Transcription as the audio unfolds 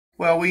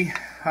Well, we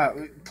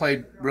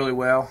played really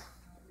well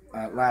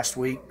last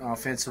week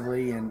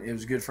offensively, and it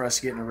was good for us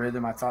to get in a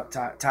rhythm. I thought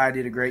Ty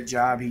did a great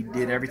job. He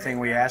did everything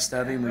we asked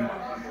of him.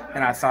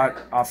 And I thought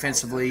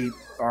offensively,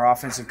 our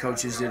offensive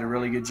coaches did a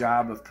really good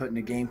job of putting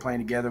a game plan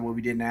together where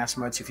we didn't ask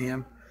much of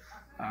him.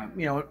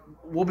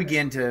 We'll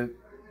begin to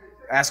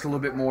ask a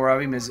little bit more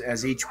of him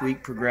as each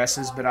week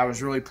progresses, but I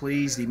was really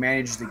pleased. He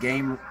managed the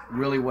game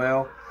really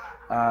well.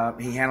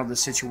 He handled the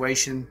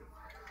situation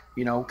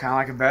kind of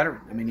like a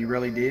veteran. I mean, he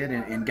really did,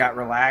 and got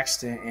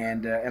relaxed.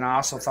 And I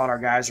also thought our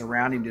guys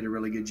around him did a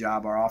really good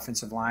job. Our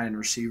offensive line and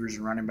receivers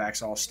and running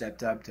backs all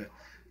stepped up to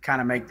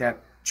kind of make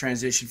that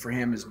transition for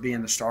him as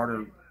being the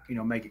starter,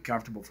 make it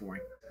comfortable for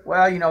him.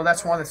 Well,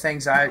 that's one of the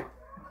things as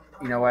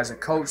a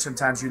coach,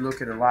 sometimes you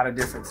look at a lot of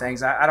different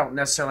things. I don't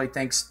necessarily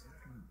think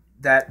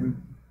that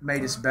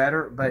made us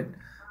better, but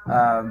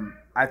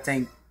I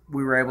think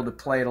we were able to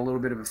play at a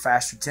little bit of a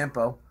faster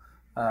tempo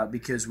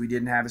because we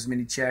didn't have as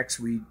many checks.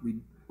 We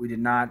did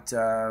not,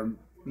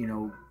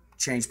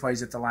 change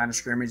plays at the line of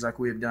scrimmage like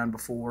we have done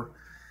before.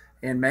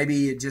 And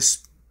maybe it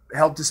just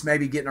helped us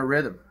maybe get in a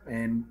rhythm.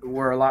 And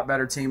we're a lot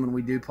better team when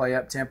we do play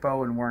up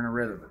tempo and we're in a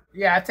rhythm.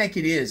 Yeah, I think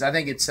it is. I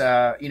think it's,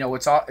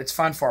 it's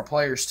fun for our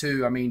players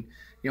too. I mean,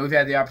 we've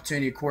had the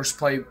opportunity, of course, to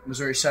play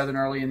Missouri Southern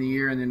early in the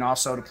year and then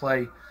also to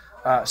play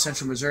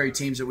Central Missouri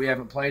teams that we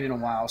haven't played in a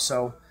while.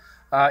 So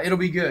it'll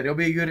be good. It'll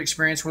be a good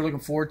experience. We're looking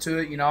forward to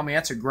it.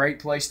 That's a great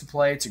place to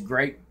play. It's a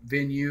great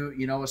venue,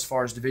 as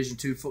far as Division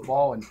II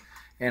football.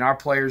 And our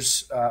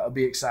players will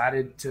be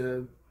excited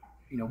to,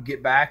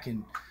 get back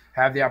and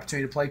have the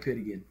opportunity to play Pitt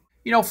again.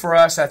 For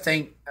us, I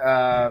think,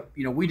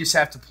 we just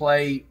have to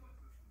play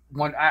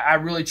one. I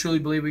really, truly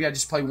believe we got to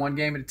just play one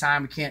game at a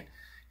time. We can't,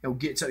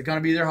 it's going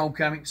to be their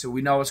homecoming, so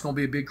we know it's going to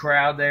be a big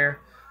crowd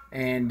there,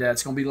 and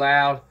it's going to be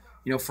loud.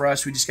 For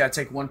us, we just got to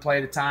take one play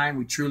at a time.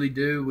 We truly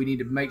do. We need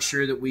to make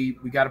sure that we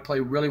got to play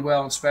really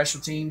well on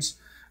special teams.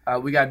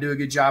 We got to do a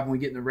good job when we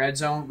get in the red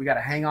zone. We got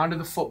to hang on to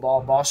the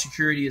football. Ball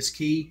security is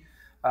key.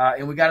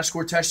 And we got to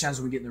score touchdowns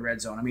when we get in the red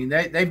zone. I mean,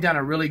 they've done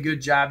a really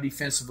good job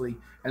defensively,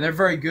 and they're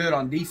very good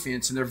on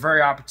defense, and they're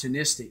very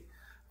opportunistic.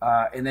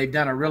 And they've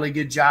done a really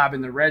good job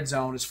in the red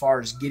zone as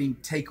far as getting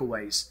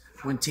takeaways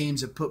when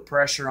teams have put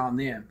pressure on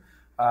them.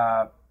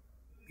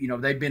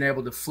 They've been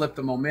able to flip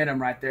the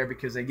momentum right there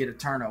because they get a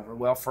turnover.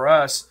 Well, for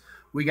us,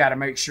 we got to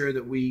make sure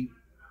that we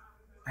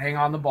hang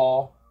on the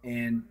ball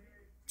and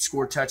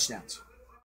score touchdowns.